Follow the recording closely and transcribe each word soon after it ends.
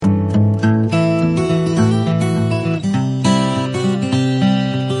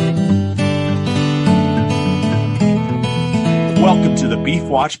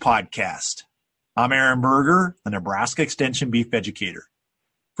Watch podcast. I'm Aaron Berger, a Nebraska Extension beef educator.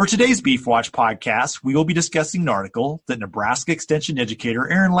 For today's Beef Watch podcast, we will be discussing an article that Nebraska Extension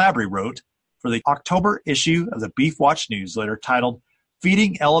educator Erin Laborie wrote for the October issue of the Beef Watch newsletter titled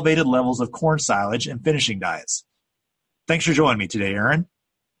Feeding Elevated Levels of Corn Silage and Finishing Diets. Thanks for joining me today, Erin.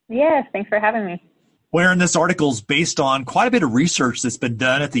 Yes, thanks for having me. Well, Erin, this article is based on quite a bit of research that's been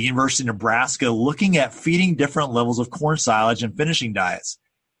done at the University of Nebraska looking at feeding different levels of corn silage and finishing diets.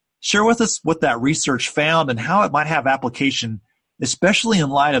 Share with us what that research found and how it might have application, especially in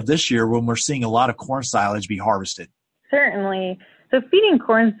light of this year when we're seeing a lot of corn silage be harvested. Certainly. So feeding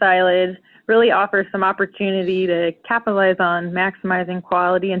corn silage really offers some opportunity to capitalize on maximizing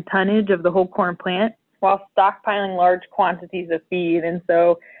quality and tonnage of the whole corn plant while stockpiling large quantities of feed. And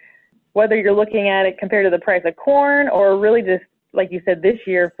so whether you're looking at it compared to the price of corn or really just, like you said, this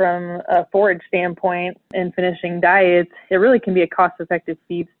year from a forage standpoint in finishing diets, it really can be a cost-effective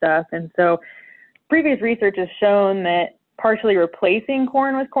feedstuff. And so previous research has shown that partially replacing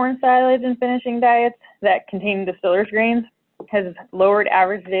corn with corn silage in finishing diets that contain distillers grains has lowered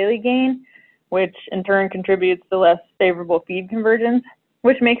average daily gain, which in turn contributes to less favorable feed conversions,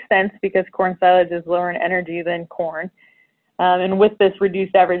 which makes sense because corn silage is lower in energy than corn. And with this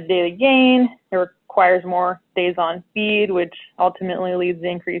reduced average daily gain, it requires more days on feed, which ultimately leads to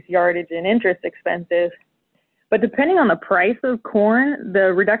increased yardage and interest expenses. But depending on the price of corn,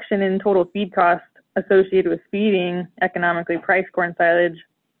 the reduction in total feed costs associated with feeding economically priced corn silage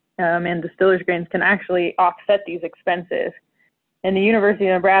and distillers grains can actually offset these expenses. And the University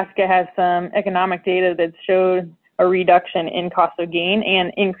of Nebraska has some economic data that showed a reduction in cost of gain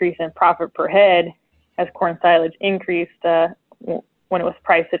and increase in profit per head as corn silage increased when it was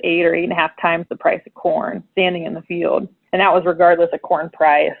priced at 8 or 8.5 times the price of corn standing in the field. And that was regardless of corn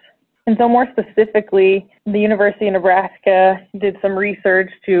price. And so more specifically, the University of Nebraska did some research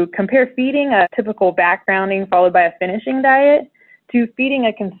to compare feeding a typical backgrounding followed by a finishing diet to feeding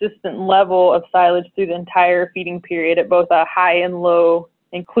a consistent level of silage through the entire feeding period at both a high and low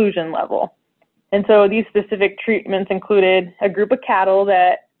inclusion level. And so these specific treatments included a group of cattle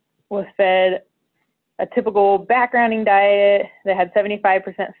that was fed a typical backgrounding diet that had 75%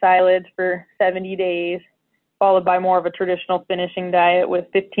 silage for 70 days, followed by more of a traditional finishing diet with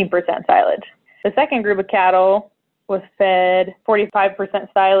 15% silage. The second group of cattle was fed 45%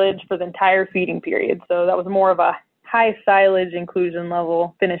 silage for the entire feeding period. So that was more of a high silage inclusion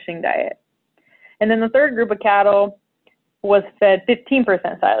level finishing diet. And then the third group of cattle was fed 15%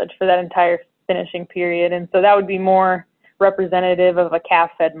 silage for that entire finishing period. And so that would be more representative of a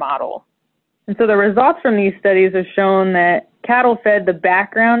calf-fed model. And so the results from these studies have shown that cattle fed the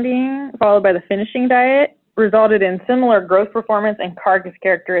backgrounding followed by the finishing diet resulted in similar growth performance and carcass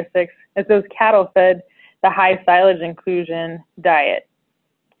characteristics as those cattle fed the high silage inclusion diet.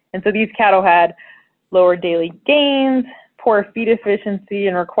 And so these cattle had lower daily gains, poor feed efficiency,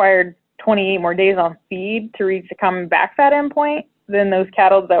 and required 28 more days on feed to reach a common back fat endpoint than those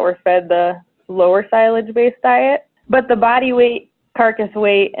cattle that were fed the lower silage-based diet. But the body weight, carcass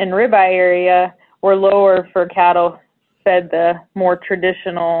weight, and ribeye area were lower for cattle fed the more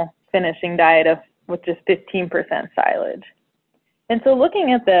traditional finishing diet of with just 15% silage. And so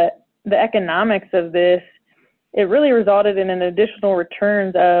looking at the economics of this, it really resulted in an additional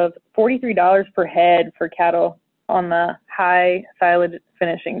returns of $43 per head for cattle on the high silage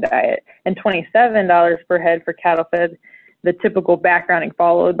finishing diet and $27 per head for cattle fed the typical backgrounding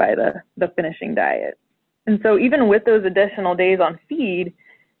followed by the finishing diet. And so even with those additional days on feed,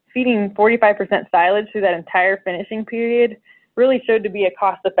 feeding 45% silage through that entire finishing period really showed to be a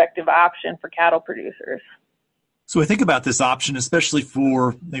cost-effective option for cattle producers. So we think about this option, especially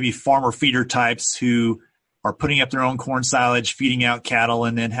for maybe farmer feeder types who are putting up their own corn silage, feeding out cattle,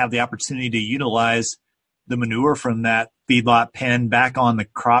 and then have the opportunity to utilize the manure from that feedlot pen back on the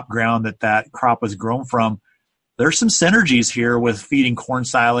crop ground that crop was grown from. There's some synergies here with feeding corn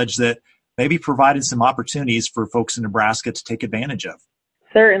silage that maybe provided some opportunities for folks in Nebraska to take advantage of.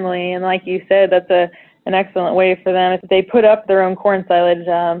 Certainly, and like you said, that's an excellent way for them. If they put up their own corn silage,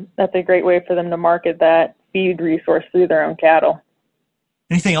 that's a great way for them to market that feed resource through their own cattle.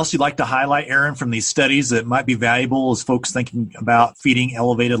 Anything else you'd like to highlight, Erin, from these studies that might be valuable as folks thinking about feeding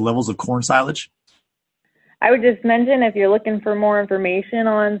elevated levels of corn silage? I would just mention if you're looking for more information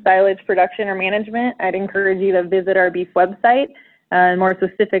on silage production or management, I'd encourage you to visit our beef website, more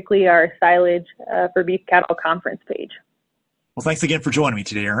specifically our Silage for Beef Cattle conference page. Well, thanks again for joining me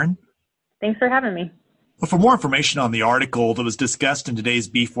today, Erin. Thanks for having me. Well, for more information on the article that was discussed in today's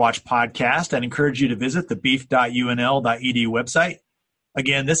Beef Watch podcast, I'd encourage you to visit the beef.unl.edu website.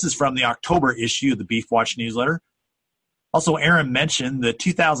 Again, this is from the October issue of the Beef Watch newsletter. Also, Erin mentioned the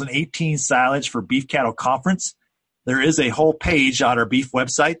 2018 Silage for Beef Cattle Conference. There is a whole page on our beef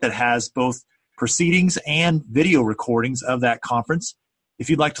website that has both proceedings and video recordings of that conference. If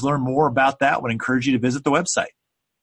you'd like to learn more about that, I would encourage you to visit the website.